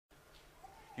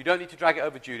You don't need to drag it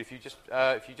over, Jude. If you just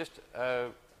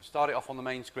start it off on the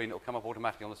main screen, it'll come up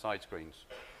automatically on the side screens.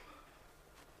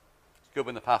 It's good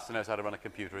when the pastor knows how to run a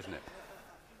computer, isn't it?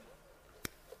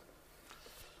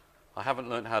 I haven't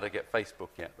learned how to get Facebook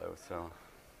yet, though, so...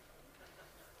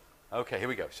 Okay, here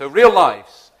we go. So real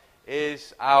lives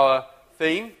is our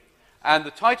theme, and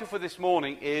the title for this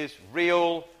morning is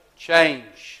Real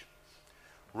Change.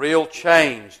 Real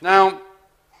change. Now,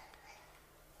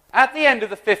 at the end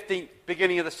of the 15th,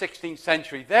 beginning of the 16th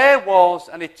century, there was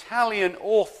an Italian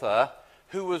author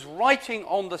who was writing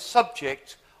on the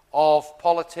subject of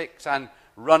politics and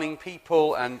running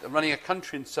people and running a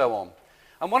country and so on.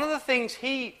 And one of the things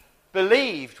he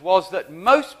believed was that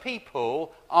most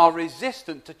people are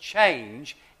resistant to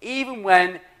change even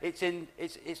when it's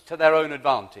to their own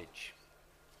advantage.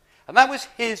 And that was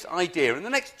his idea. In the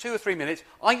next 2 or 3 minutes,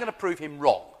 I'm going to prove him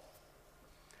wrong.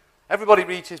 Everybody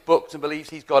reads his books and believes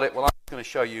he's got it. Well, I'm going to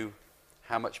show you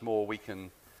how much more we can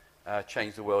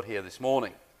change the world here this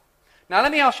morning. Now,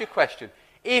 let me ask you a question.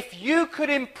 If you could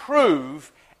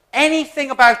improve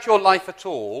anything about your life at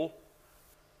all,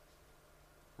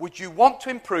 would you want to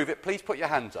improve it? Please put your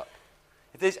hands up.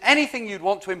 If there's anything you'd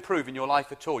want to improve in your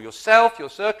life at all, yourself, your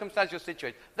circumstance, your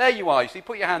situation, there you are. You see,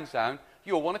 put your hands down.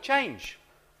 You'll want to change.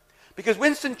 Because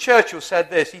Winston Churchill said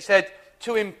this. He said,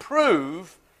 to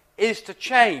improve is to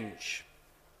change.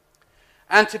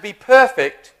 And to be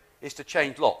perfect is to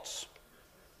change lots.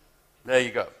 There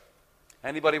you go.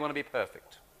 Anybody want to be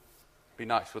perfect? Be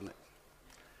nice, wouldn't it?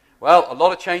 Well, a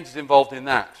lot of change is involved in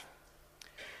that.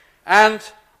 And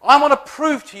I want to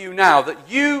prove to you now that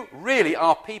you really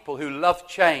are people who love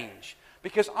change.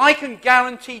 Because I can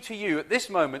guarantee to you at this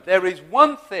moment there is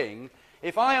one thing,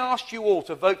 if I asked you all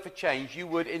to vote for change, you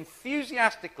would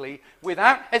enthusiastically,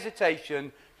 without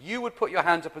hesitation, you would put your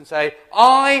hands up and say,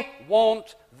 I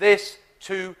want this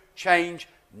to change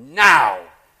now.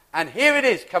 And here it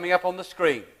is coming up on the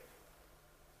screen.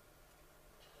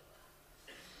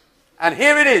 And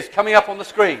here it is coming up on the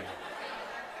screen.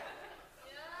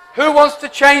 Who wants to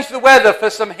change the weather for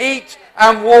some heat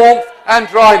and warmth and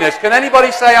dryness? Can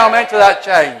anybody say amen to that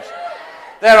change?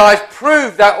 There, I've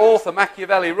proved that author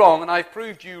Machiavelli wrong, and I've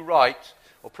proved you right,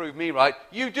 or proved me right.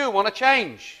 You do want to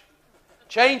change.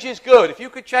 Change is good. If you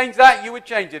could change that, you would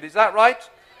change it. Is that right?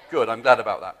 Good, I'm glad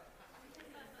about that.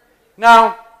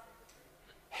 Now,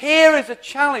 here is a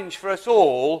challenge for us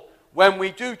all when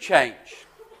we do change.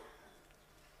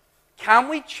 Can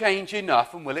we change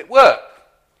enough, and will it work?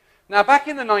 Now, back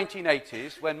in the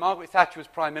 1980s, when Margaret Thatcher was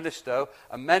Prime Minister,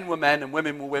 and men were men and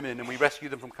women were women, and we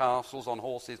rescued them from castles on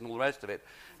horses and all the rest of it,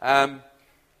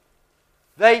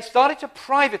 they started to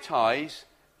privatise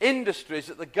industries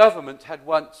that the government had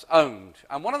once owned.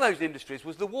 And one of those industries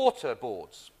was the water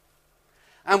boards.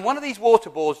 And one of these water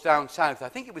boards down south, I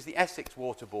think it was the Essex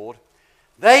Water Board,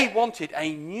 they wanted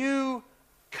a new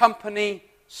company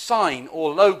sign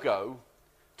or logo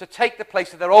to take the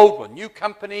place of their old one. New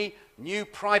company, new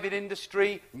private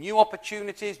industry, new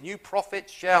opportunities, new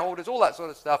profits, shareholders, all that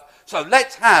sort of stuff. So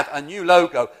let's have a new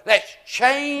logo. Let's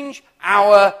change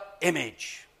our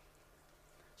image.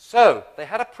 So they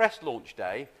had a press launch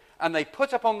day, and they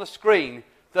put up on the screen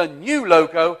the new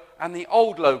logo and the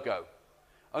old logo.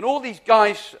 And all these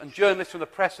guys and journalists from the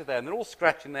press are there, and they're all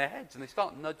scratching their heads, and they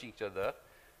start nudging each other.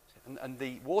 And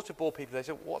the water board people, they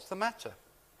say, what's the matter?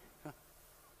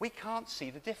 We can't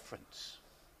see the difference.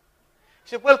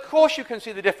 He said, well, of course you can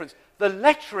see the difference. The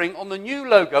lettering on the new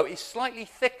logo is slightly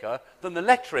thicker than the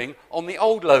lettering on the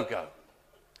old logo.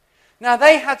 Now,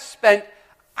 they had spent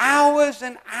hours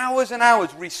and hours and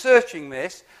hours researching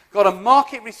this, got a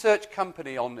market research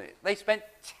company on it. They spent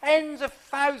tens of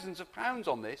thousands of pounds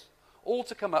on this, all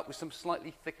to come up with some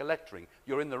slightly thicker lettering.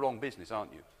 You're in the wrong business,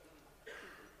 aren't you?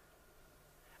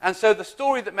 And so the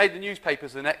story that made the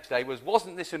newspapers the next day was,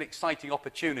 wasn't this an exciting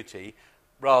opportunity?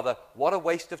 Rather, what a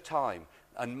waste of time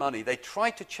and money. They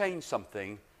tried to change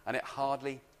something, and it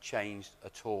hardly changed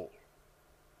at all.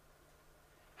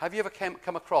 Have you ever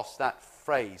come across that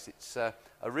phrase? It's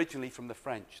originally from the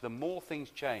French. The more things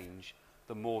change,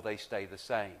 the more they stay the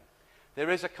same.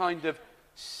 There is a kind of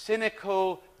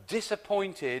cynical,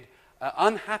 disappointed,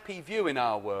 unhappy view in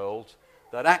our world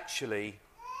that actually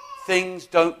things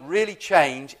don't really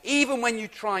change, even when you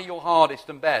try your hardest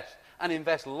and best and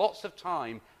invest lots of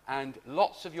time and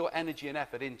lots of your energy and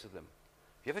effort into them.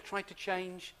 Have you ever tried to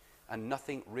change and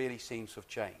nothing really seems to have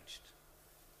changed?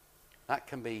 That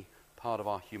can be part of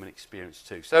our human experience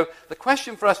too. So the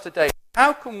question for us today is,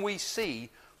 how can we see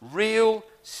real,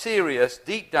 serious,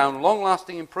 deep down,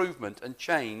 long-lasting improvement and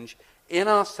change in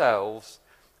ourselves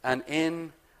and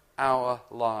in our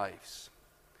lives?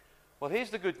 Well,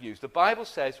 here's the good news. The Bible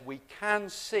says we can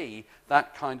see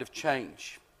that kind of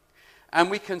change. And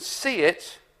we can see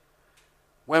it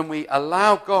when we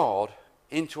allow God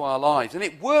into our lives. And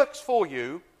it works for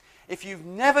you if you've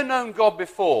never known God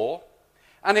before,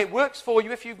 and it works for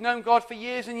you if you've known God for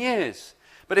years and years.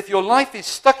 But if your life is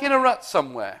stuck in a rut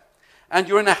somewhere, and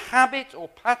you're in a habit or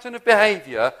pattern of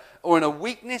behavior, or in a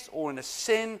weakness, or in a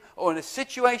sin, or in a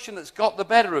situation that's got the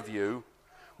better of you,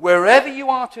 wherever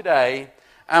you are today,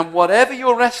 and whatever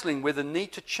you're wrestling with and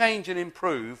need to change and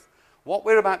improve, what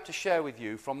we're about to share with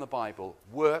you from the Bible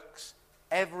works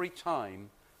every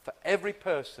time for every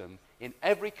person, in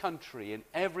every country, in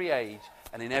every age,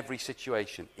 and in every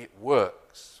situation. It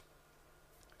works.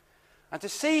 And to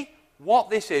see what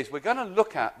this is, we're going to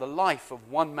look at the life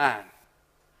of one man.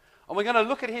 And we're going to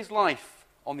look at his life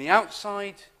on the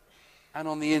outside and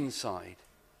on the inside,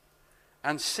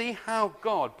 and see how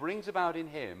God brings about in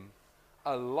him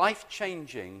a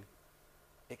life-changing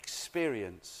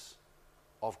experience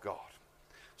of God.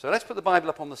 So let's put the Bible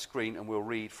up on the screen and we'll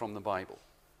read from the Bible.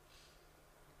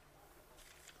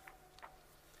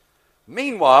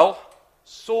 Meanwhile,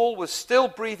 Saul was still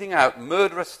breathing out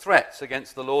murderous threats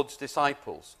against the Lord's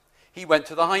disciples. He went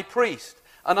to the high priest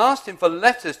and asked him for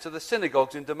letters to the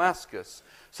synagogues in Damascus,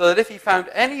 so that if he found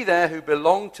any there who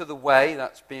belonged to the way,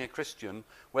 that's being a Christian,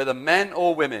 whether men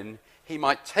or women, he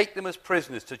might take them as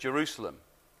prisoners to Jerusalem.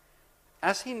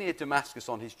 As he neared Damascus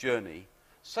on his journey,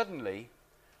 suddenly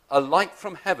a light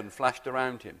from heaven flashed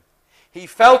around him. He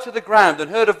fell to the ground and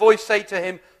heard a voice say to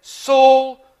him,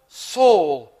 "Saul,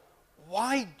 Saul,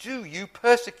 why do you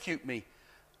persecute me?"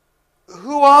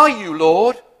 "Who are you,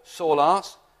 Lord?" Saul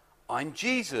asked. "I'm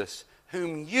Jesus,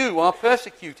 whom you are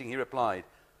persecuting," he replied.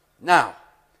 "Now,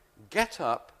 get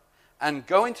up and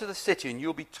go into the city, and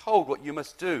you'll be told what you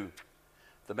must do."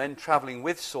 The men traveling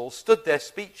with Saul stood there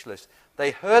speechless.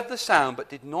 They heard the sound but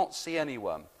did not see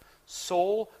anyone.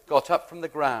 Saul got up from the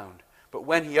ground, but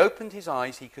when he opened his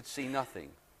eyes, he could see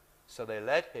nothing. So they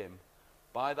led him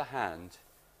by the hand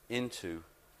into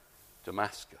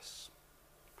Damascus.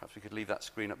 Perhaps we could leave that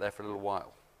screen up there for a little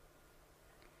while.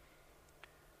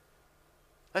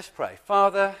 Let's pray.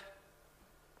 Father,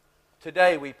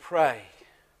 today we pray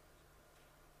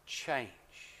change.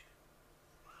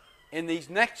 In these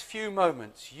next few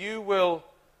moments, you will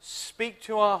speak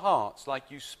to our hearts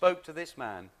like you spoke to this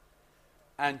man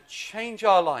and change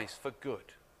our lives for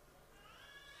good.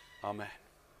 Amen.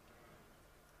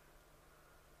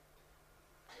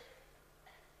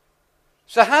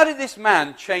 So how did this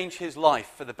man change his life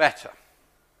for the better?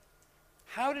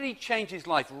 How did he change his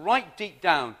life right deep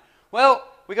down? Well,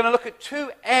 we're going to look at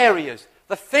two areas.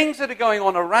 The things that are going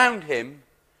on around him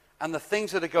and the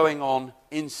things that are going on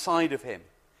inside of him.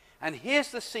 And here's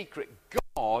the secret.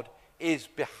 God is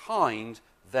behind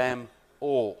them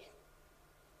all.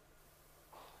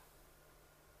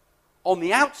 On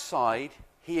the outside,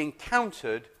 he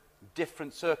encountered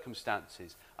different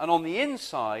circumstances. And on the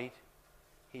inside,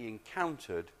 he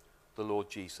encountered the Lord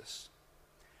Jesus.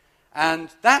 And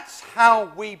that's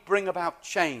how we bring about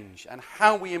change and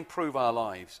how we improve our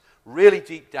lives, really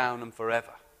deep down and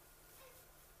forever.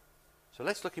 So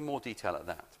let's look in more detail at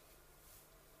that.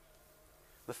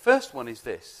 The first one is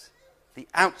this: the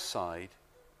outside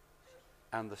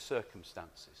and the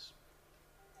circumstances.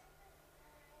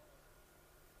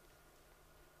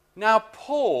 Now,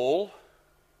 Paul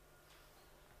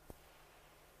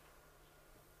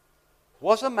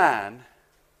was a man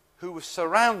who was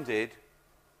surrounded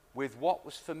with what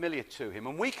was familiar to him,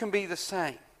 and we can be the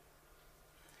same.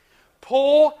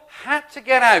 Paul had to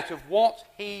get out of what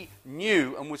he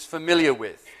knew and was familiar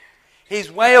with. His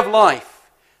way of life,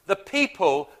 the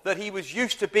people that he was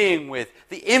used to being with,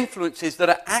 the influences that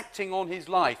are acting on his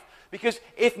life. Because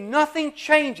if nothing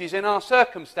changes in our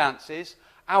circumstances,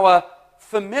 our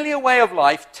familiar way of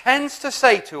life tends to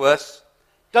say to us,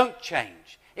 don't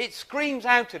change. It screams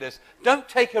out at us, don't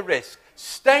take a risk.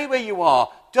 Stay where you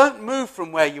are. Don't move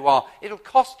from where you are. It'll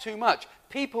cost too much.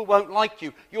 People won't like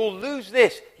you. You'll lose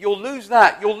this. You'll lose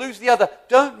that. You'll lose the other.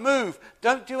 Don't move.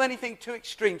 Don't do anything too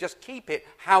extreme. Just keep it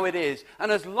how it is.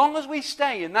 And as long as we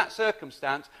stay in that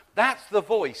circumstance, that's the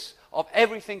voice of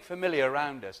everything familiar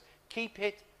around us. Keep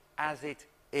it as it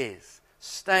is.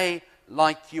 Stay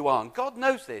like you are. And God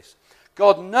knows this.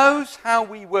 God knows how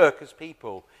we work as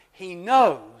people. He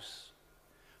knows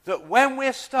that when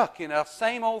we're stuck in our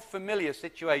same old familiar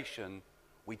situation,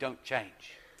 we don't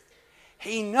change.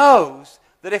 He knows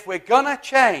that if we're going to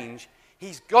change,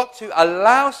 he's got to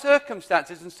allow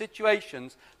circumstances and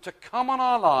situations to come on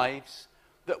our lives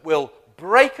that will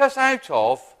break us out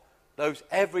of those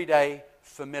everyday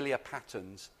familiar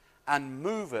patterns and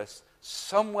move us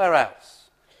somewhere else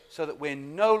so that we're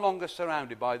no longer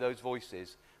surrounded by those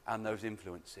voices and those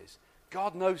influences.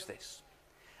 God knows this.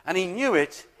 And he knew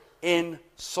it in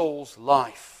Saul's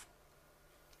life.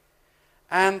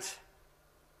 And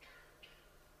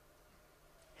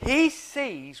he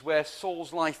sees where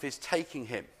Saul's life is taking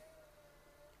him.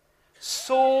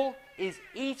 Saul is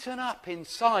eaten up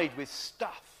inside with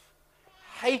stuff.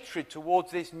 Hatred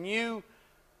towards this new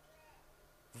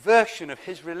version of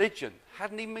his religion.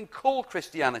 Hadn't even been called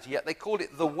Christianity yet. They called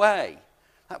it the Way.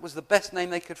 That was the best name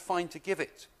they could find to give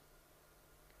it.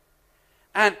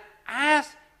 And as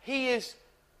he is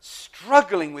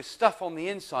struggling with stuff on the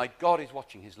inside, God is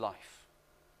watching his life.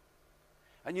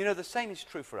 And you know, the same is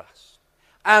true for us.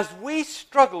 As we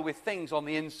struggle with things on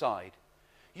the inside,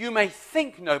 you may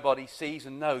think nobody sees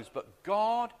and knows, but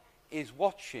God is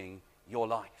watching your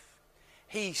life.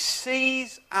 He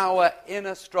sees our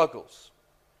inner struggles.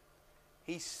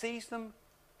 He sees them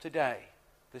today,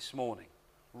 this morning,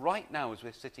 right now as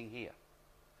we're sitting here.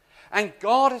 And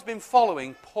God has been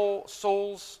following Paul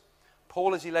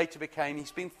as he later became,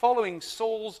 he's been following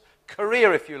Saul's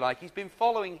career, if you like. He's been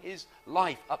following his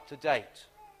life up to date.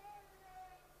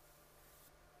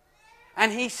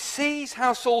 And he sees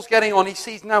how Saul's getting on. He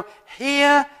sees, now,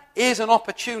 here is an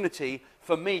opportunity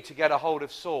for me to get a hold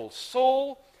of Saul.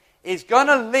 Saul is going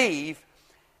to leave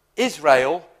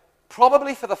Israel,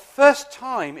 probably for the first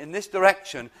time in this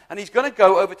direction, and he's going to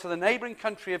go over to the neighboring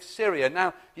country of Syria.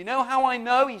 Now, you know how I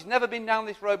know? He's never been down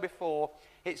this road before.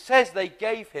 It says they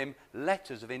gave him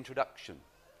letters of introduction.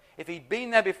 If he'd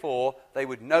been there before, they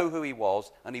would know who he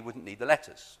was, and he wouldn't need the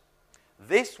letters.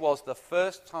 This was the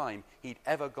first time he'd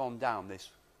ever gone down this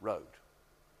road.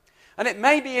 And it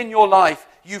may be in your life,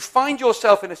 you find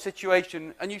yourself in a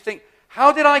situation and you think,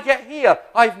 how did I get here?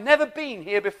 I've never been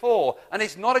here before, and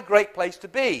it's not a great place to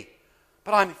be.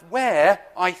 But I'm where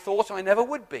I thought I never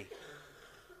would be.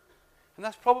 And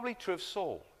that's probably true of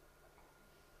Saul.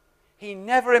 He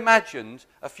never imagined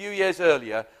a few years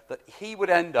earlier that he would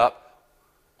end up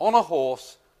on a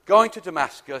horse, going to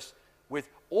Damascus, with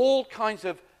all kinds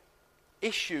of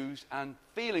issues and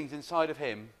feelings inside of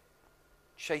him,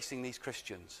 chasing these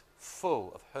Christians,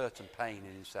 full of hurt and pain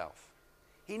in himself.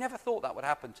 He never thought that would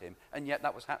happen to him, and yet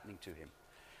that was happening to him.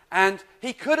 And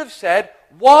he could have said,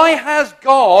 why has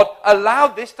God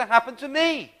allowed this to happen to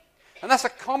me? And that's a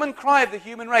common cry of the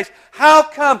human race. How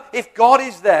come, if God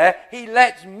is there, he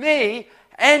lets me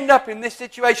end up in this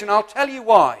situation? I'll tell you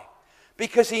why.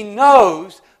 Because he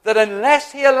knows that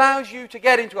unless he allows you to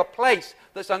get into a place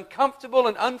that's uncomfortable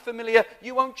and unfamiliar,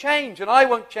 you won't change, and I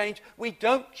won't change. We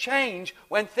don't change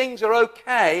when things are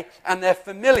okay and they're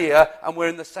familiar and we're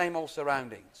in the same old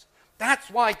surroundings.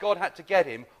 That's why God had to get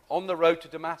him on the road to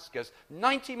Damascus,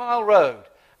 90-mile road,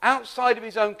 outside of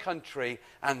his own country,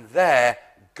 and there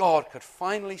God could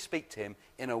finally speak to him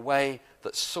in a way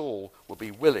that Saul would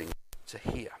be willing to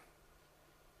hear.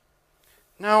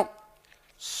 Now,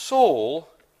 Saul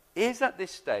is at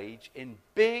this stage in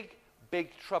big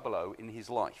trouble in his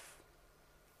life.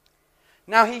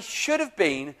 Now, he should have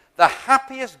been the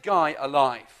happiest guy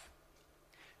alive.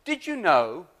 Did you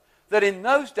know that in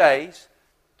those days,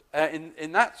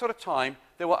 in that sort of time,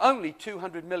 there were only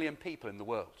 200 million people in the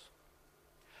world?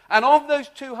 And of those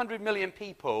 200 million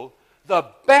people, the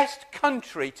best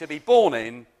country to be born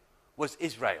in was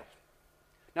Israel.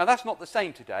 Now, that's not the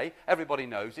same today. Everybody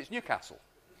knows it's Newcastle.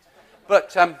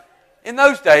 But in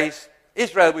those days,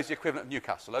 Israel was the equivalent of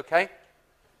Newcastle, okay?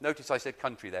 Notice I said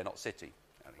country there, not city.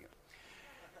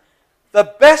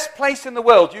 The best place in the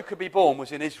world you could be born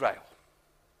was in Israel.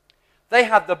 They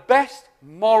had the best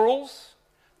morals,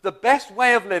 the best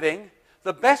way of living,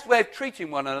 the best way of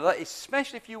treating one another,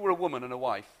 especially if you were a woman and a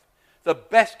wife. The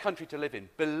best country to live in,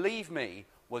 believe me,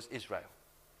 was Israel.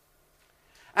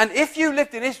 And if you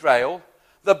lived in Israel,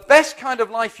 the best kind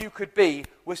of life you could be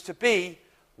was to be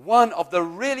one of the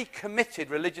really committed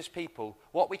religious people,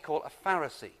 what we call a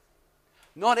Pharisee.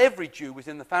 Not every Jew was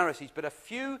in the Pharisees, but a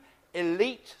few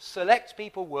elite, select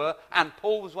people were, and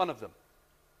Paul was one of them.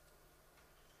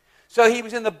 So he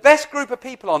was in the best group of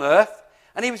people on earth,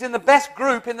 and he was in the best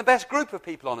group of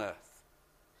people on earth.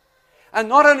 And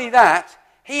not only that,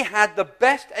 he had the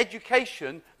best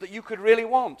education that you could really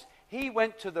want. He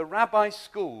went to the rabbi's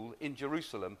school in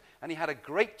Jerusalem, and he had a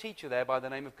great teacher there by the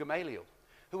name of Gamaliel,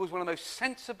 who was one of the most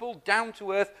sensible,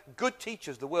 down-to-earth, good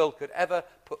teachers the world could ever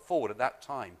put forward at that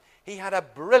time. He had a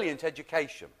brilliant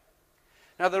education.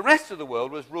 Now, the rest of the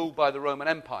world was ruled by the Roman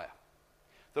Empire.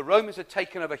 The Romans had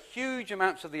taken over huge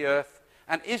amounts of the earth,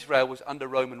 and Israel was under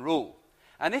Roman rule.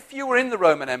 And if you were in the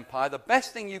Roman Empire, the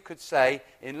best thing you could say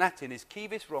in Latin is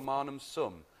civis Romanum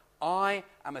sum. I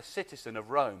am a citizen of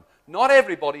Rome. Not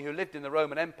everybody who lived in the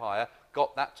Roman Empire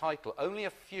got that title. Only a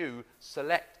few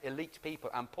select elite people,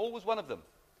 and Paul was one of them.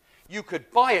 You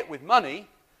could buy it with money,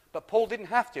 but Paul didn't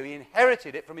have to. He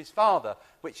inherited it from his father,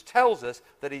 which tells us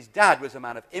that his dad was a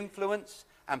man of influence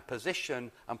and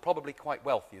position and probably quite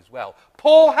wealthy as well.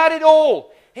 Paul had it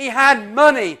all. He had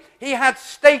money. He had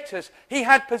status. He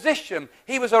had position.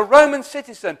 He was a Roman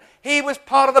citizen. He was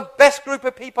part of the best group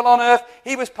of people on earth.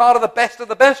 He was part of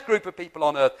the best group of people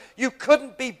on earth. You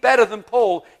couldn't be better than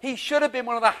Paul. He should have been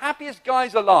one of the happiest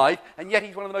guys alive, and yet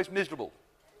he's one of the most miserable.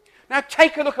 Now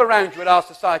take a look around you at our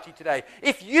society today.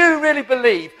 If you really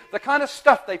believe the kind of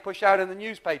stuff they push out in the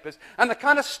newspapers and the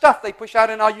kind of stuff they push out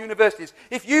in our universities,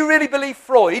 if you really believe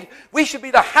Freud, we should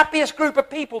be the happiest group of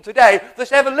people today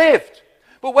that's ever lived.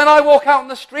 But when I walk out on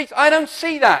the streets, I don't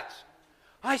see that.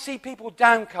 I see people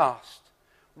downcast,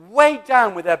 weighed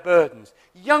down with their burdens,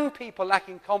 young people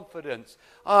lacking confidence,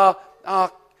 our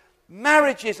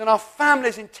marriages and our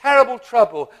families in terrible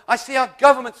trouble. I see our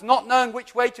governments not knowing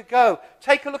which way to go.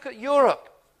 Take a look at Europe.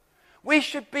 We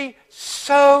should be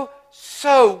so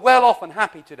well off and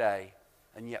happy today,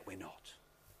 and yet we're not.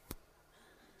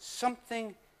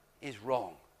 Something is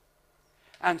wrong.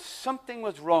 And something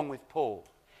was wrong with Paul.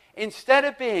 Instead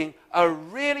of being a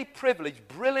really privileged,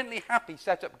 brilliantly happy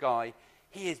set-up guy,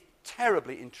 he is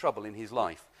terribly in trouble in his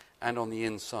life and on the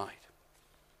inside.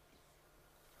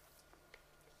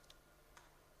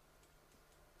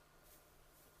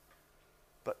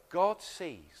 But God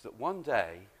sees that one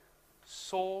day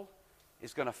Saul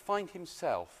is going to find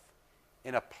himself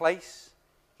in a place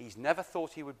he's never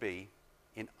thought he would be,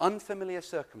 in unfamiliar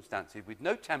circumstances, with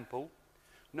no temple,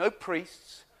 no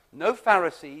priests, no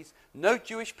Pharisees, no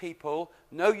Jewish people,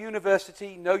 no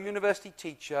university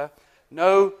teacher,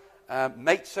 no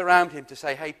mates around him to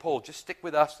say, hey, Paul, just stick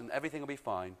with us and everything will be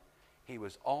fine. He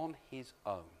was on his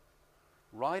own,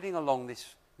 riding along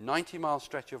this 90-mile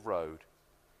stretch of road.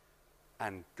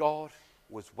 And God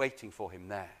was waiting for him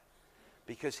there,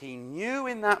 because he knew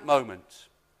in that moment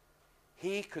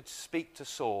he could speak to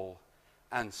Saul,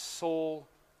 and Saul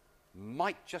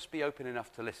might just be open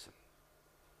enough to listen.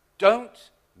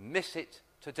 Don't miss it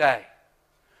today.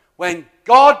 When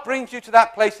God brings you to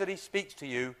that place that he speaks to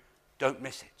you, don't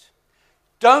miss it.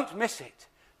 Don't miss it.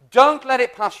 Don't let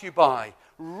it pass you by.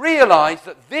 Realize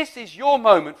that this is your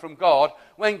moment from God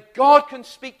when God can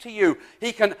speak to you.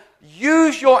 He can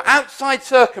use your outside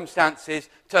circumstances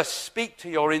to speak to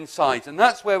your insides. And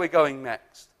that's where we're going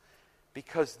next.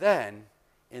 Because then,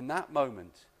 in that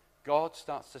moment, God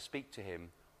starts to speak to him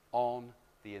on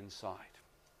the inside.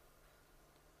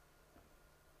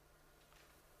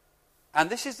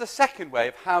 And this is the second way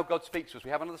of how God speaks to us.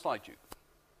 We have another slide, Jude.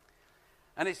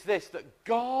 And it's this, that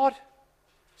God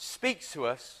speaks to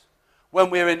us when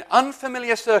we're in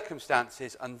unfamiliar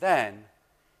circumstances, and then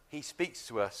he speaks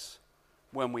to us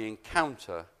when we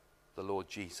encounter the Lord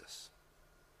Jesus.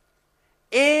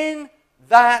 In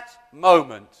that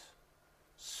moment,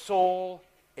 Saul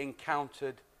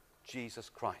encountered Jesus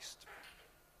Christ.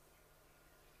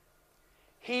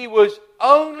 He was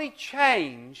only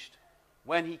changed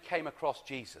when he came across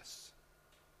Jesus.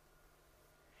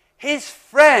 His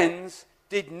friends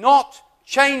did not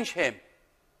change him.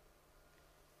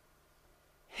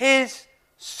 His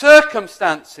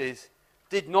circumstances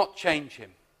did not change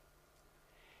him.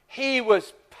 He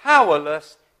was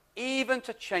powerless even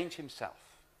to change himself.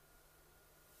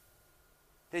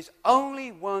 There's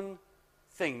only one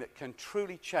thing that can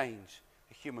truly change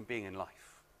a human being in life.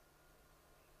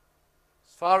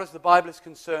 As far as the Bible is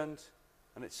concerned,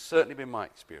 and it's certainly been my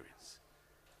experience,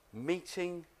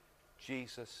 meeting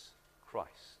Jesus Christ.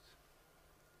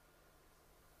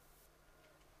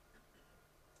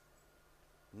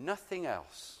 Nothing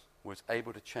else was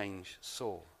able to change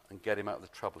Saul and get him out of the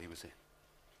trouble he was in.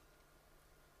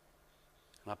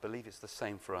 And I believe it's the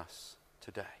same for us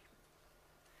today.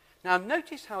 Now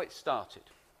notice how it started.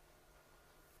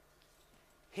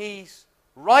 He's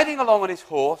riding along on his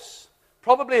horse,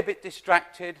 probably a bit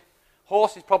distracted.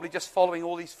 Horse is probably just following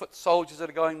all these foot soldiers that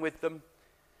are going with them.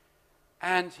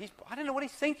 And I don't know what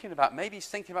he's thinking about. Maybe he's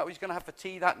thinking about what he's going to have for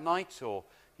tea that night, or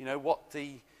what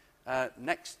the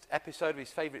next episode of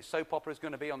his favourite soap opera is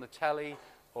going to be on the telly,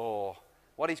 or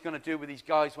what he's going to do with these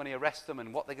guys when he arrests them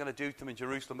and what they're going to do to them in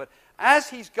Jerusalem. But as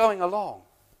he's going along,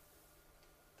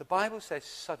 the Bible says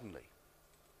suddenly.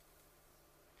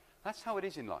 That's how it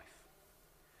is in life.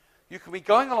 You can be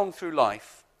going along through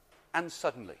life and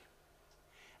suddenly.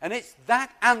 And it's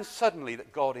that and suddenly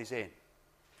that God is in.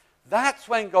 That's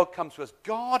when God comes to us.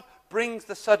 God brings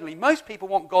the suddenly. Most people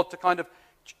want God to kind of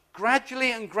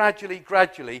gradually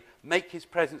make his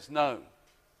presence known.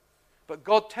 But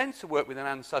God tends to work with an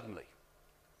and suddenly.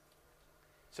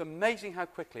 It's amazing how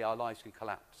quickly our lives can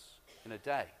collapse. in a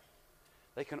day.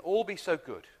 They can all be so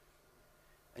good,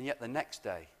 and yet the next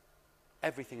day,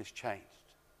 everything has changed.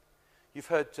 You've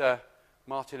heard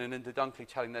Martin and Linda Dunkley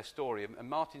telling their story, and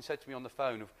Martin said to me on the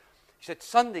phone, he said,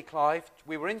 Sunday, Clive,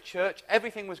 we were in church,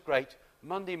 everything was great.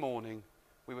 Monday morning,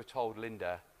 we were told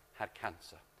Linda had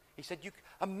cancer. He said,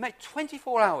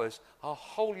 24 hours, our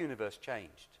whole universe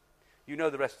changed. You know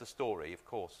the rest of the story, of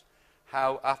course,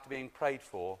 how after being prayed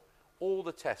for, all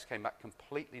the tests came back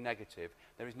completely negative.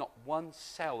 There is not one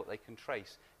cell that they can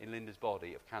trace in Linda's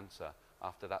body of cancer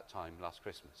after that time last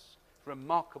Christmas.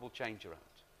 Remarkable change around.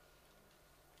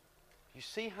 You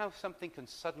see how something can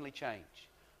suddenly change,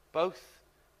 both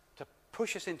to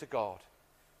push us into God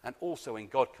and also when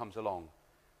God comes along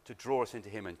to draw us into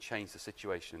him and change the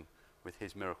situation with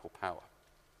his miracle power.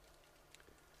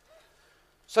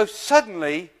 So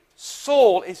suddenly,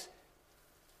 Saul is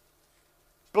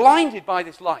blinded by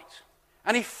this light.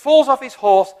 And he falls off his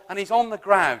horse and he's on the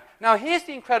ground. Now here's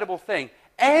the incredible thing.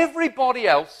 Everybody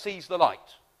else sees the light.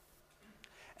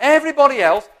 Everybody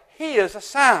else hears a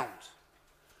sound.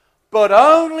 But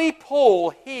only Paul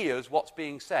hears what's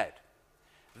being said.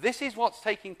 This is what's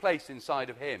taking place inside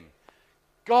of him.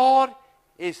 God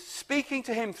is speaking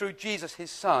to him through Jesus, his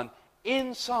son,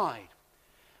 inside.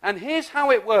 And here's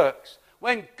how it works.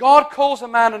 When God calls a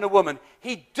man and a woman,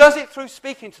 he does it through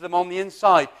speaking to them on the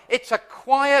inside. It's a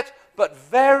quiet but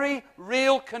very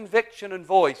real conviction and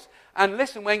voice. And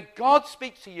listen, when God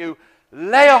speaks to you,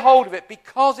 lay a hold of it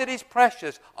because it is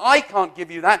precious. I can't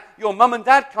give you that. Your mum and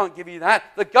dad can't give you that.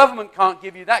 The government can't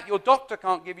give you that. Your doctor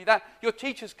can't give you that. Your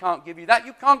teachers can't give you that.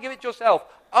 You can't give it yourself.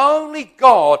 Only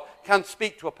God can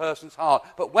speak to a person's heart.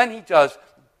 But when he does,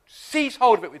 seize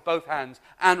hold of it with both hands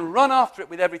and run after it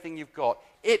with everything you've got.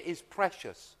 It is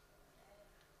precious.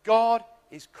 God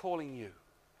is calling you.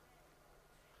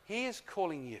 He is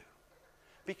calling you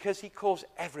because he calls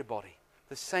everybody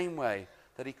the same way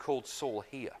that he called Saul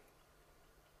here.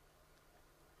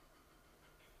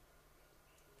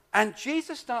 And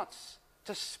Jesus starts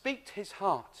to speak to his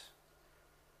heart.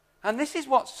 And this is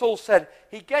what Saul said.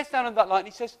 He gets down on that light and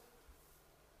he says,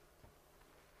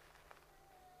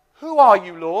 "Who are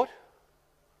you, Lord?"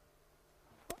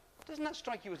 Doesn't that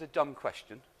strike you as a dumb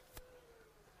question?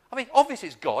 I mean, obviously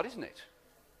it's God, isn't it?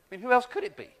 I mean, who else could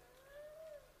it be?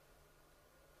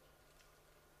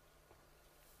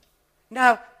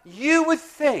 Now, you would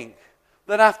think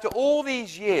that after all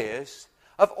these years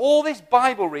of all this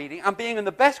Bible reading and being in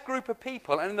the best group of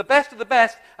people and in the best of the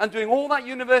best and doing all that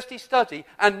university study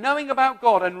and knowing about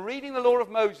God and reading the law of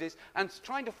Moses and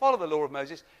trying to follow the law of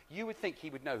Moses, you would think he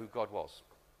would know who God was.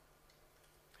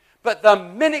 But the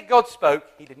minute God spoke,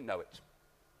 he didn't know it.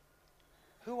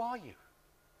 Who are you?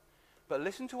 But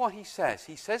listen to what he says.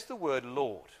 He says the word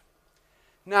Lord.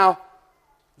 Now,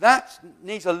 that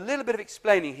needs a little bit of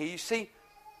explaining here. You see,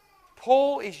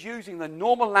 Paul is using the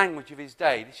normal language of his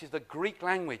day. This is the Greek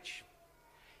language.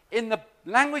 In the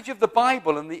language of the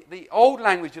Bible and the old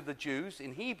language of the Jews,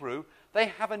 in Hebrew, they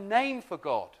have a name for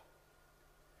God.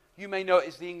 You may know it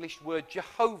as the English word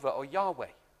Jehovah or Yahweh.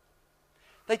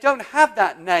 They don't have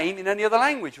that name in any other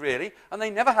language, really, and they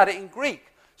never had it in Greek.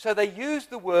 So they used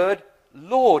the word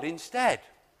Lord instead.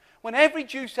 When every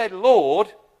Jew said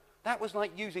Lord, that was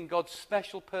like using God's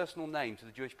special personal name to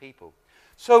the Jewish people.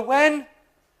 So when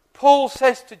Paul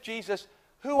says to Jesus,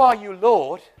 "Who are you,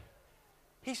 Lord?"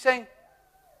 he's saying,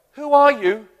 "Who are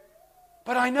you?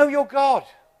 But I know you're God.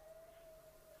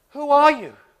 Who are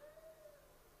you?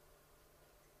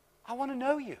 I want to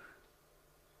know you.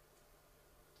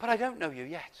 But I don't know you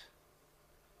yet.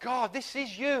 God, this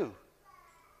is you.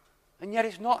 And yet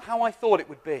it's not how I thought it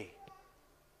would be.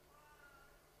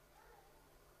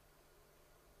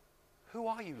 Who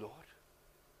are you, Lord?"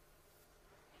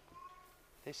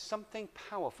 There's something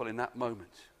powerful in that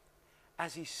moment.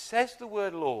 As he says the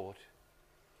word Lord,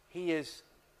 he is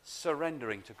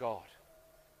surrendering to God.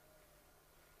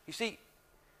 You see,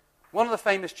 one of the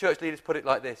famous church leaders put it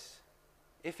like this: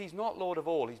 if he's not Lord of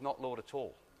all, he's not Lord at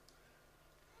all.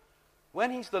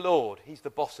 When he's the Lord, he's the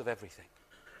boss of everything.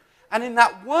 And in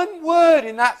that one word,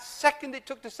 in that second it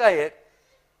took to say it,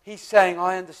 he's saying,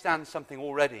 I understand something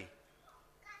already.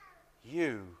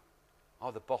 You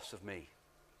are the boss of me.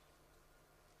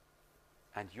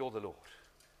 And you're the Lord.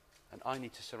 And I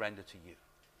need to surrender to you.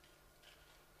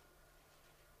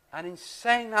 And in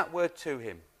saying that word to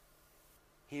him,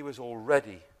 he was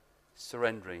already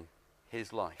surrendering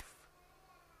his life.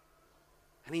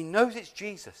 And he knows it's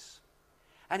Jesus.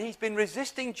 And he's been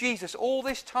resisting Jesus all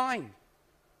this time.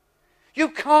 You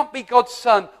can't be God's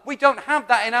son. We don't have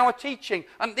that in our teaching.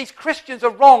 And these Christians are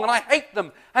wrong and I hate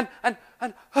them.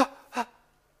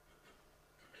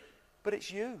 But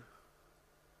it's you.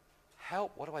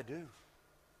 help. What do I do?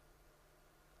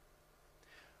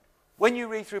 When you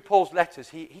read through Paul's letters,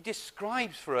 he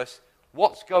describes for us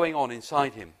what's going on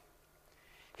inside him.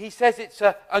 He says it's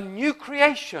a new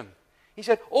creation. He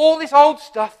said, all this old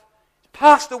stuff is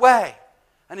passed away.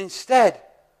 And instead,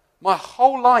 my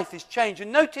whole life is changed.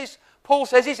 And notice, Paul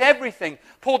says it's everything.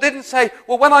 Paul didn't say,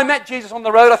 well, when I met Jesus on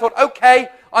the road, I thought, okay,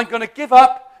 I'm going to give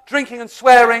up drinking and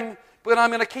swearing, but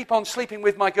I'm going to keep on sleeping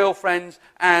with my girlfriends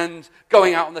and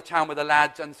going out on the town with the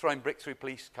lads and throwing bricks through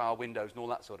police car windows and all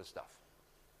that sort of stuff.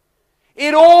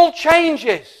 It all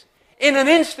changes in an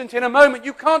instant, in a moment.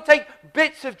 You can't take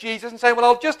bits of Jesus and say, well,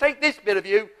 I'll just take this bit of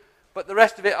you, but the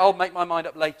rest of it I'll make my mind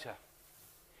up later.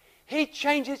 He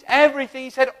changes everything. He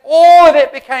said all of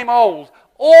it became old.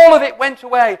 All of it went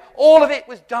away. All of it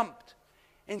was dumped.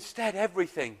 Instead,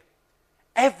 everything,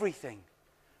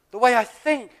 the way I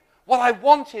think, what I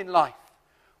want in life,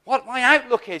 what my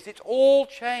outlook is, it's all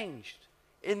changed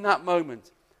in that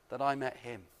moment that I met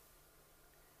him.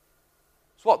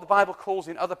 It's what the Bible calls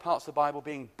in other parts of the Bible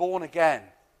being born again,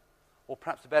 or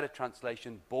perhaps a better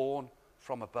translation, born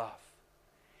from above.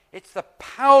 It's the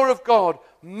power of God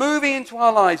moving into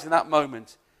our lives in that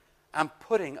moment and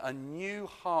putting a new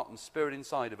heart and spirit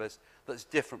inside of us that's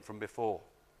different from before.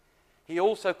 He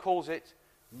also calls it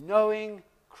knowing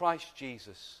Christ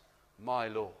Jesus, my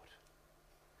Lord.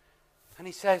 And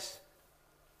he says,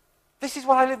 this is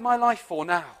what I live my life for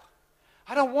now.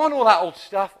 I don't want all that old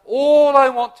stuff. All I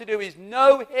want to do is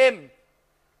know him.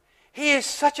 He is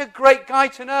such a great guy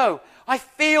to know. I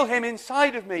feel him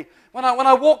inside of me. When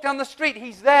I walk down the street,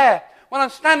 he's there. When I'm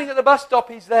standing at the bus stop,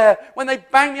 he's there. When they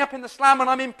bang me up in the slam and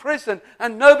I'm in prison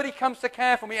and nobody comes to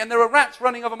care for me and there are rats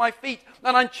running over my feet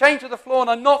and I'm chained to the floor and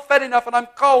I'm not fed enough and I'm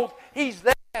cold, he's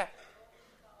there.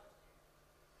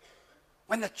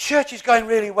 When the church is going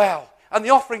really well and the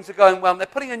offerings are going well and they're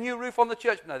putting a new roof on the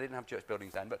church. No, they didn't have church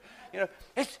buildings then, but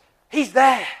he's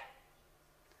there.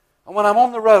 And when I'm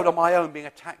on the road on my own being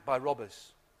attacked by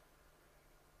robbers,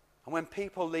 and when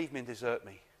people leave me and desert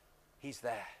me, he's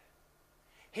there.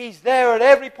 He's there at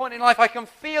every point in life. I can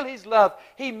feel his love.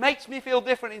 He makes me feel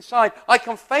different inside. I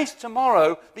can face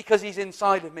tomorrow because he's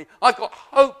inside of me. I've got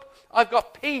hope. I've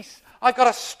got peace. I've got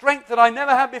a strength that I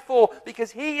never had before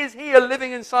because he is here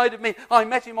living inside of me. I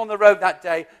met him on the road that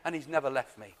day and he's never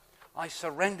left me. I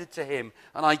surrendered to him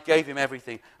and I gave him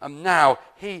everything. And now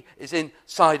he is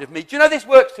inside of me. Do you know this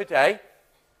works today?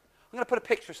 I'm going to put a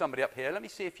picture of somebody up here. Let me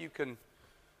see if you can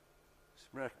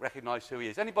recognize who he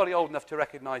is. Anybody old enough to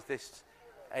recognize this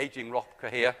aging rocker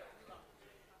here?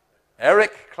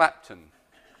 Eric Clapton.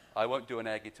 I won't do an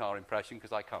air guitar impression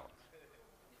because I can't.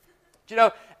 Do you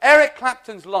know, Eric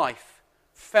Clapton's life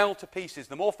fell to pieces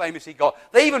the more famous he got.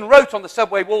 They even wrote on the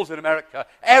subway walls in America,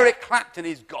 Eric Clapton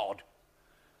is God.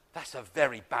 That's a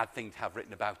very bad thing to have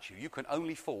written about you. You can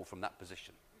only fall from that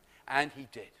position. And he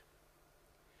did.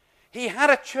 He had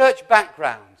a church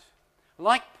background.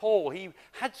 Like Paul, he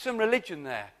had some religion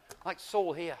there, like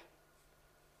Saul here.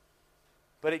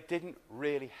 But it didn't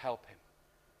really help him.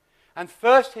 And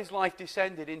first his life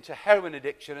descended into heroin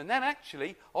addiction, and then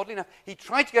actually, oddly enough, he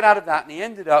tried to get out of that, and he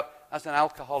ended up as an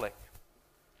alcoholic.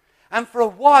 And for a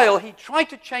while, he tried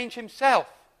to change himself.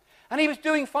 And he was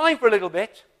doing fine for a little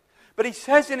bit. But he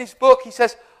says in his book, he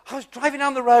says, I was driving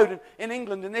down the road in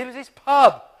England, and there was this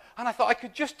pub. And I thought I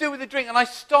could just do with a drink. And I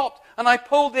stopped, and I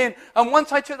pulled in. And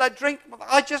once I took that drink,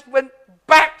 I just went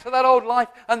back to that old life.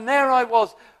 And there I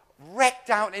was, wrecked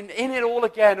out in it all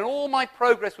again. And all my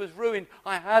progress was ruined.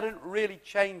 I hadn't really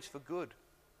changed for good.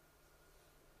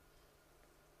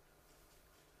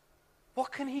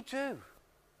 What can he do?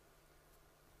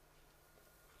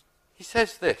 He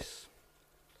says this.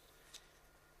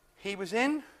 He was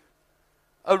in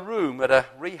a room at a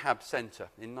rehab center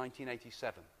in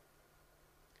 1987.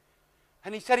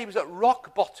 And he said he was at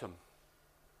rock bottom.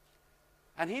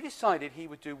 And he decided he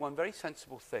would do one very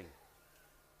sensible thing.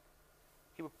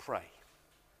 He would pray.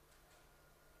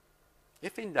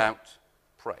 If in doubt,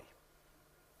 pray.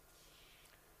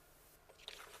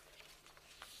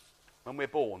 When we're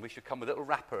born, we should come with a little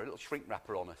wrapper, a little shrink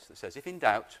wrapper on us that says, if in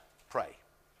doubt, pray.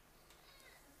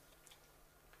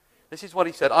 This is what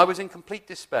he said. I was in complete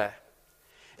despair.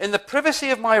 In the privacy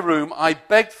of my room, I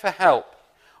begged for help.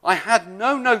 I had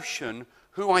no notion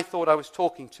who I thought I was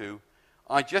talking to.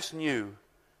 I just knew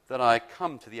that I had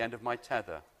come to the end of my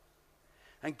tether.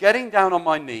 And getting down on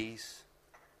my knees,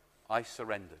 I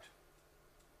surrendered.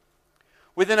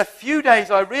 Within a few days,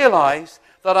 I realized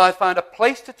that I found a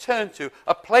place to turn to,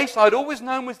 a place I'd always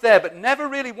known was there, but never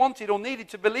really wanted or needed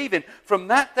to believe in. From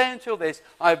that day until this,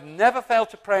 I've never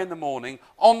failed to pray in the morning,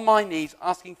 on my knees,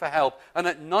 asking for help, and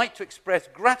at night to express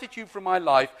gratitude for my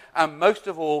life, and most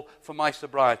of all, for my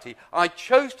sobriety. I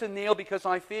chose to kneel because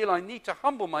I feel I need to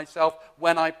humble myself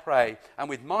when I pray, and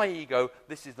with my ego,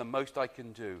 this is the most I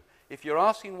can do. If you're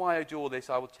asking why I do all this,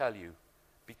 I will tell you,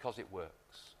 because it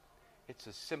works. It's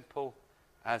as simple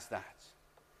as that.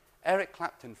 Eric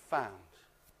Clapton found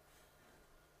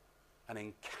an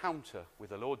encounter with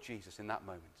the Lord Jesus in that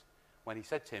moment when he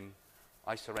said to him,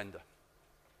 I surrender.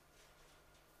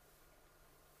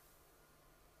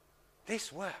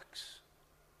 This works.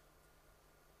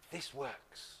 This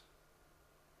works.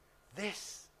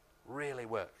 This really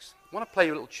works. I want to play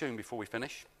you a little tune before we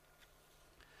finish.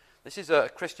 This is a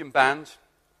Christian band,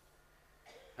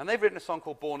 and they've written a song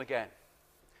called Born Again.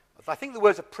 I think the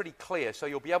words are pretty clear, so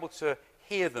you'll be able to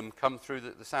hear them come through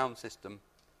the sound system.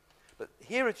 But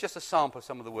here is just a sample of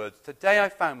some of the words. Today I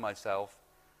found myself,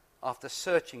 after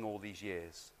searching all these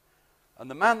years, and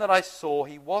the man that I saw,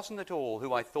 he wasn't at all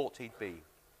who I thought he'd be.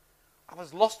 I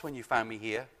was lost when you found me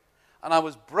here, and I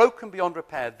was broken beyond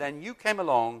repair. Then you came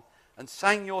along and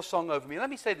sang your song over me. Let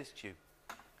me say this to you.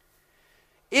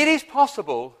 It is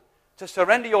possible to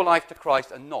surrender your life to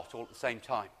Christ and not all at the same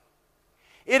time.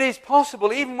 It is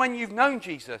possible, even when you've known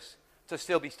Jesus, to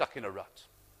still be stuck in a rut.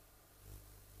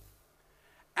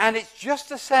 And it's just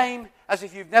the same as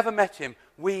if you've never met him.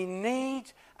 We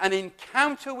need an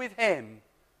encounter with him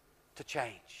to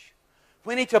change.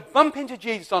 We need to bump into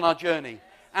Jesus on our journey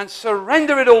and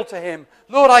surrender it all to him.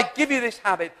 Lord, I give you this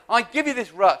habit. I give you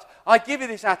this rut. I give you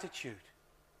this attitude.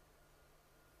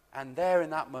 And there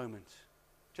in that moment,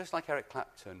 just like Eric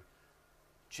Clapton,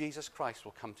 Jesus Christ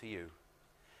will come to you.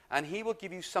 And he will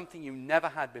give you something you never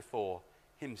had before.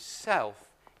 Himself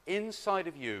inside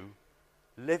of you,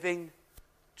 living,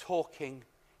 talking,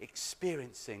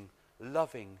 experiencing,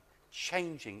 loving,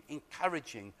 changing,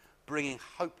 encouraging, bringing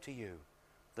hope to you.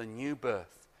 The new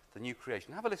birth, the new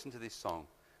creation. Have a listen to this song.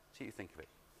 See what you think of it.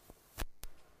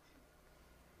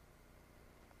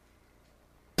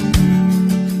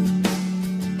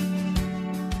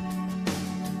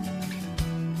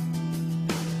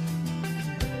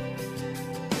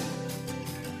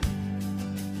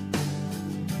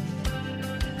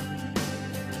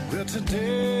 Well,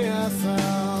 today I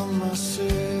found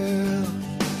myself,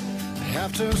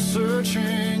 after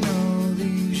searching all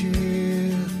these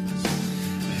years,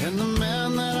 and the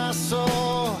man that I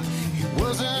saw, he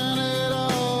wasn't at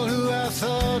all who I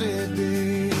thought he'd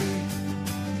be.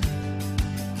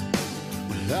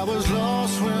 Well, I was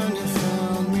lost when you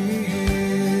found me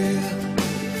here,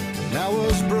 and I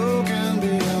was broken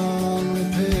beyond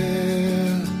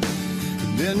repair.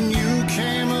 And then you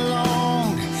came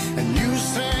along and you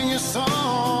sang a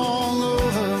song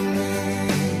over me.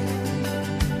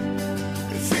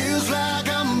 It feels like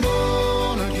I'm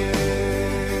born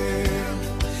again.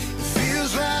 It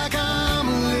feels like I'm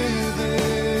living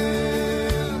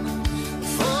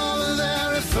for the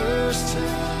very first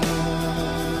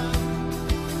time.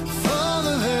 For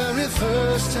the very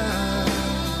first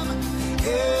time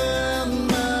in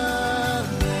my life.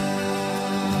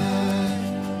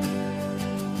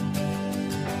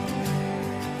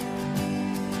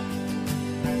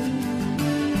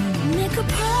 Make a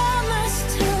promise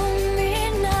to me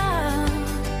now.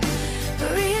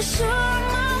 Reassure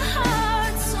my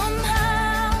heart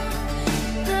somehow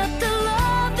that the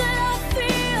love that I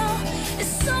feel is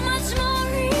so much more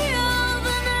real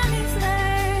than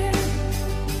anything.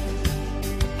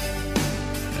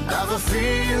 I've a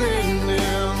feeling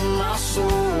in my soul,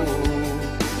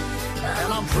 and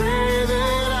I pray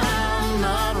that I'm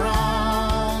not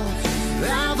wrong.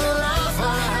 That the life I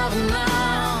have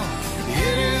now,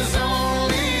 it is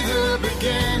only the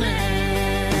beginning.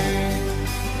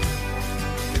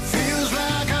 It feels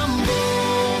like I'm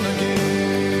born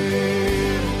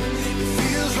again. It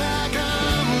feels like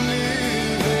I'm living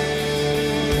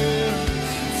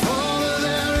for the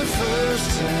very first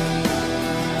time.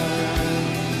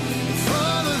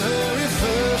 For the very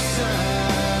first time.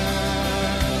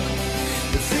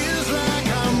 It feels like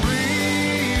I'm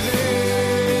breathing.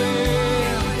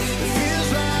 It feels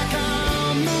like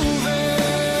I'm moving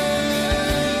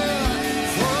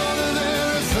for the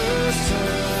very first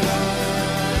time.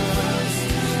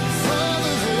 For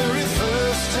the very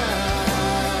first time.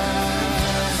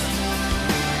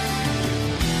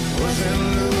 Wasn't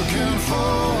looking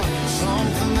for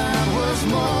something that was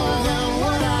more than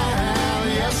what I had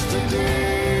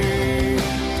yesterday.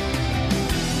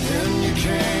 Then you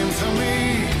came to me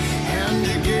and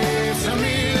you gave to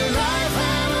me life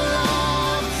and a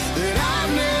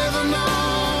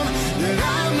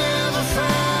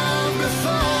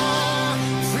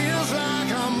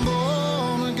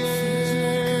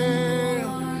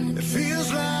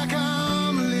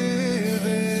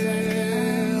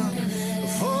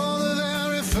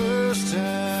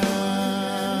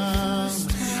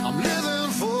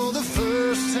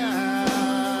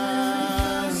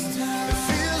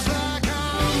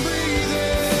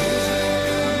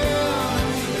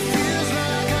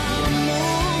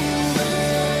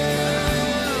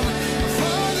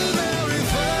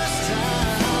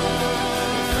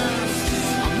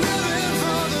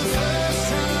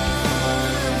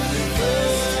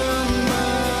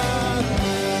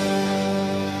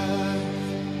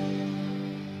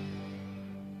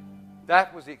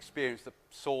That was the experience that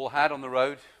Saul had on the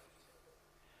road.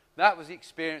 That was the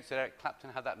experience that Eric Clapton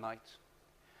had that night.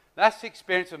 That's the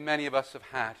experience that many of us have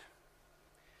had.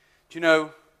 Do you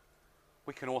know,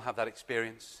 we can all have that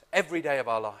experience every day of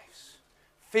our lives.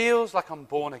 Feels like I'm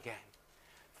born again.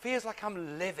 Feels like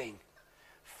I'm living.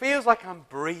 Feels like I'm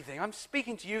breathing. I'm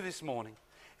speaking to you this morning.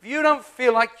 If you don't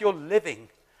feel like you're living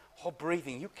or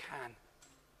breathing, you can.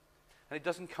 And it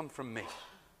doesn't come from me.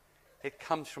 It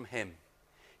comes from him.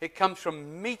 It comes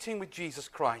from meeting with Jesus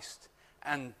Christ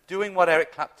and doing what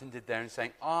Eric Clapton did there and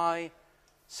saying, I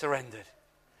surrendered.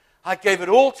 I gave it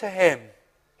all to him.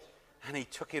 And he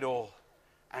took it all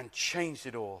and changed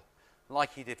it all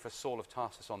like he did for Saul of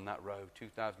Tarsus on that road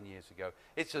 2,000 years ago.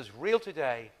 It's as real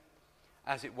today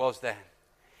as it was then.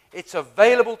 It's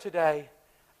available today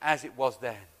as it was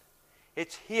then.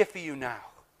 It's here for you now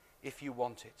if you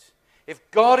want it. If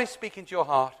God is speaking to your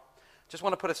heart, just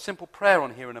want to put a simple prayer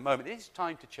on here in a moment. It is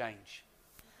time to change.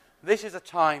 This is a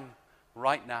time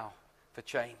right now for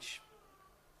change.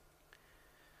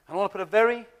 And I want to put a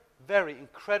very, very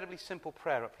incredibly simple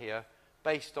prayer up here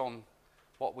based on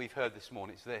what we've heard this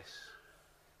morning. It's this.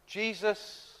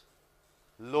 Jesus,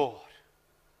 Lord,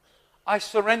 I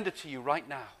surrender to you right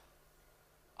now.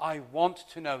 I want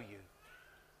to know you.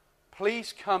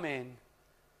 Please come in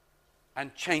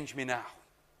and change me now.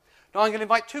 Now I'm going to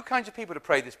invite two kinds of people to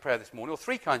pray this prayer this morning, or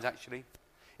three kinds actually.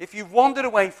 If you've wandered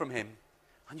away from him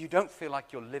and you don't feel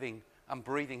like you're living and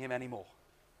breathing him anymore,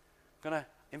 I'm going to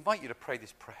invite you to pray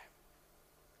this prayer.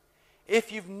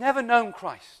 If you've never known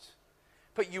Christ,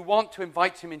 but you want to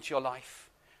invite him into your life,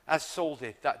 as Saul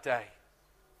did that day,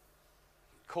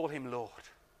 call him Lord.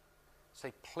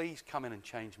 Say, please come in and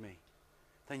change me.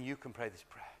 Then you can pray this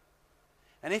prayer.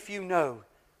 And if you know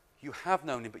you have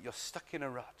known him, but you're stuck in a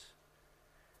rut,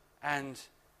 and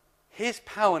his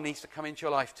power needs to come into your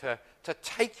life to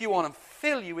take you on and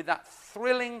fill you with that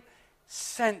thrilling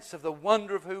sense of the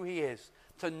wonder of who he is,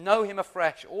 to know him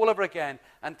afresh all over again,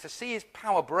 and to see his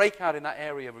power break out in that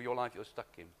area of your life you're stuck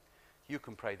in, you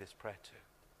can pray this prayer too.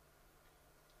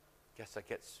 Guess that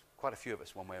gets quite a few of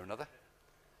us one way or another.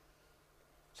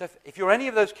 So if you're any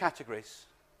of those categories,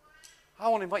 I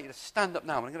want to invite you to stand up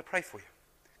now, and I'm going to pray for you.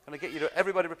 I'm going to get you to,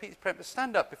 everybody repeat this prayer, but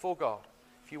stand up before God.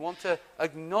 If you want to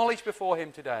acknowledge before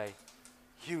him today,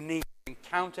 you need to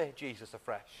encounter Jesus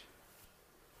afresh.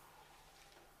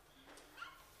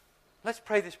 Let's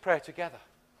pray this prayer together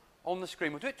on the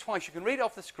screen. We'll do it twice. You can read it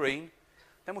off the screen.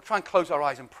 Then we'll try and close our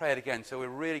eyes and pray it again, so we're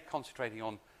really concentrating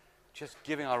on just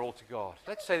giving our all to God.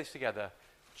 Let's say this together.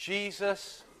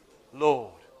 Jesus,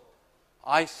 Lord,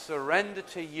 I surrender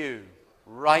to you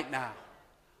right now.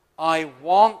 I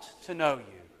want to know you.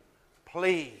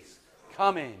 Please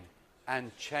come in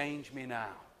and change me now.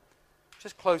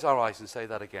 Just close our eyes and say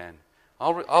that again.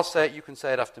 I'll say it, you can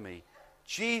say it after me.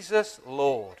 Jesus,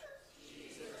 Lord,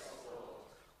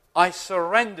 I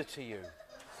surrender to you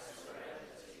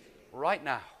right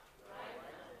now.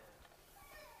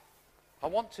 I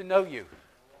want to know you.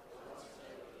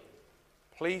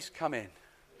 Please come in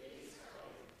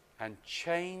and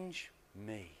change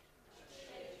me.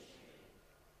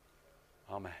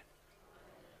 Amen.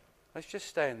 Let's just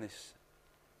stay in this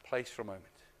place for a moment.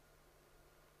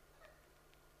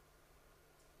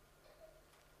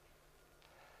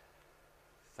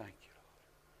 Thank you, Lord.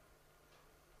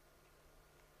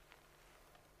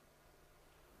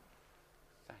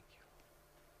 Thank you.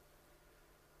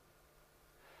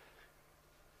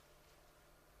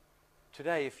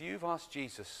 Today, if you've asked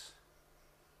Jesus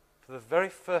for the very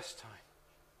first time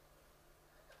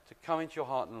to come into your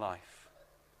heart and life,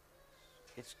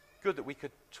 it's good that we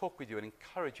could talk with you and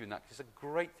encourage you in that, because it's a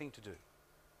great thing to do.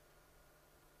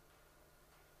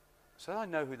 So that I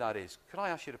know who that is, could I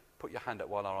ask you to put your hand up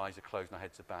while our eyes are closed and our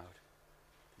heads are bowed?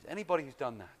 Is there anybody who's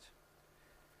done that?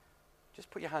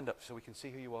 Just put your hand up so we can see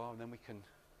who you are, and then we can...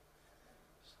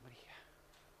 Somebody here.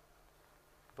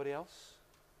 Anybody else?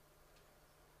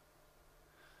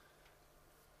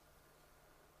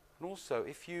 And also,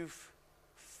 if you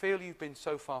feel you've been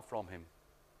so far from him,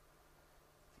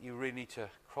 you really need to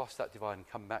cross that divide and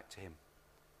come back to him,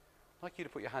 I'd like you to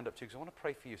put your hand up too, because I want to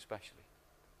pray for you especially.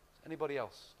 Is anybody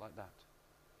else like that?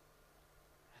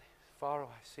 Far away.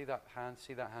 See that hand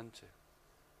too.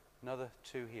 Another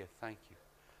two here. Thank you.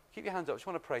 Keep your hands up. I just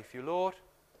want to pray for you. Lord,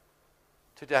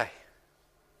 today,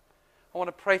 I want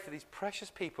to pray for these precious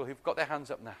people who've got their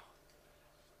hands up now.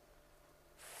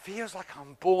 Feels like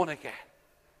I'm born again.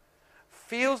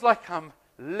 Feels like I'm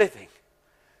living.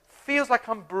 Feels like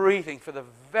I'm breathing for the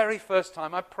very first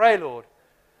time. I pray, Lord,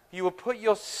 you will put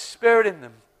your spirit in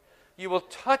them. You will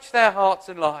touch their hearts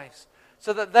and lives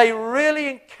so that they really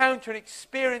encounter and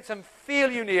experience and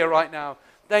feel you near right now.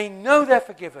 They know they're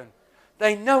forgiven.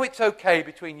 They know it's okay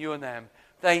between you and them.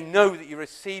 They know that you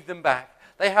receive them back.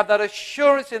 They have that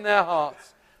assurance in their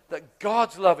hearts that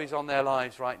God's love is on their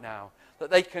lives right now, that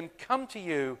they can come to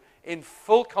you in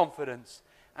full confidence,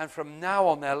 and from now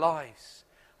on their lives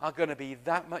are going to be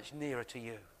that much nearer to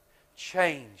you,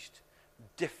 changed,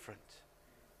 different,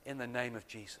 in the name of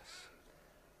Jesus.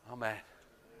 Amen.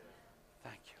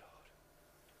 Thank you, Lord.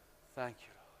 Thank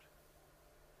you, Lord.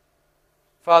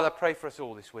 Father, I pray for us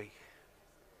all this week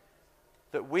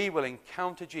that we will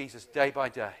encounter Jesus day by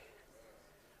day,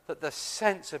 that the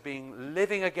sense of being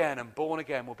living again and born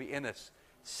again will be in us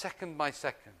second by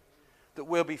second, that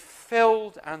we'll be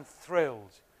filled and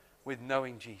thrilled with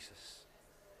knowing Jesus.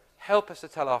 Help us to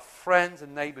tell our friends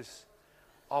and neighbors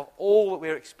of all that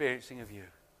we're experiencing of you.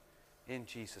 In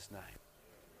Jesus' name.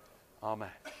 Amen.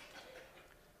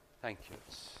 Thank you.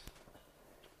 It's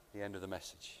the end of the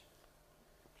message.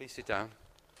 Please sit down.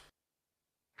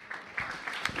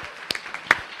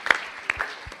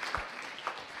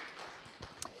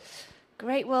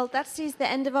 Great. Well, that sees the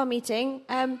end of our meeting.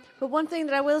 But one thing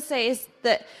that I will say is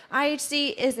that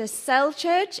IHC is a cell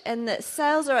church, and that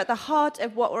cells are at the heart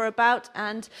of what we're about.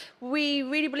 And we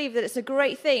really believe that it's a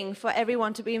great thing for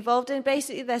everyone to be involved in.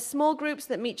 Basically, there's small groups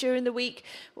that meet during the week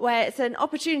where it's an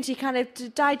opportunity kind of to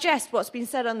digest what's been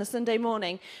said on the Sunday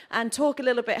morning and talk a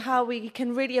little bit how we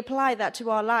can really apply that to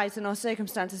our lives and our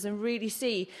circumstances and really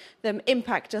see them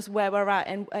impact us where we're at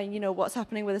and you know, what's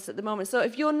happening with us at the moment. So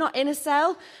if you're not in a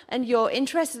cell and you're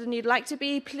interested and you'd like to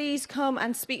be, please come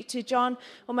and speak to John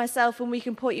or myself and we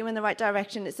can point you in the right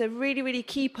direction. It's a really, really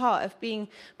key part of being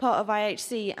part of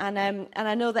IHC, and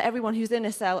I know that everyone who's in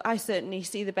a cell, I certainly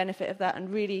see the benefit of that and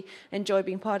really enjoy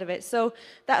being part of it. So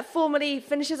that formally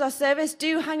finishes our service.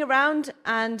 Do hang around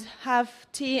and have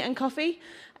tea and coffee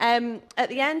at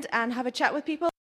the end and have a chat with people.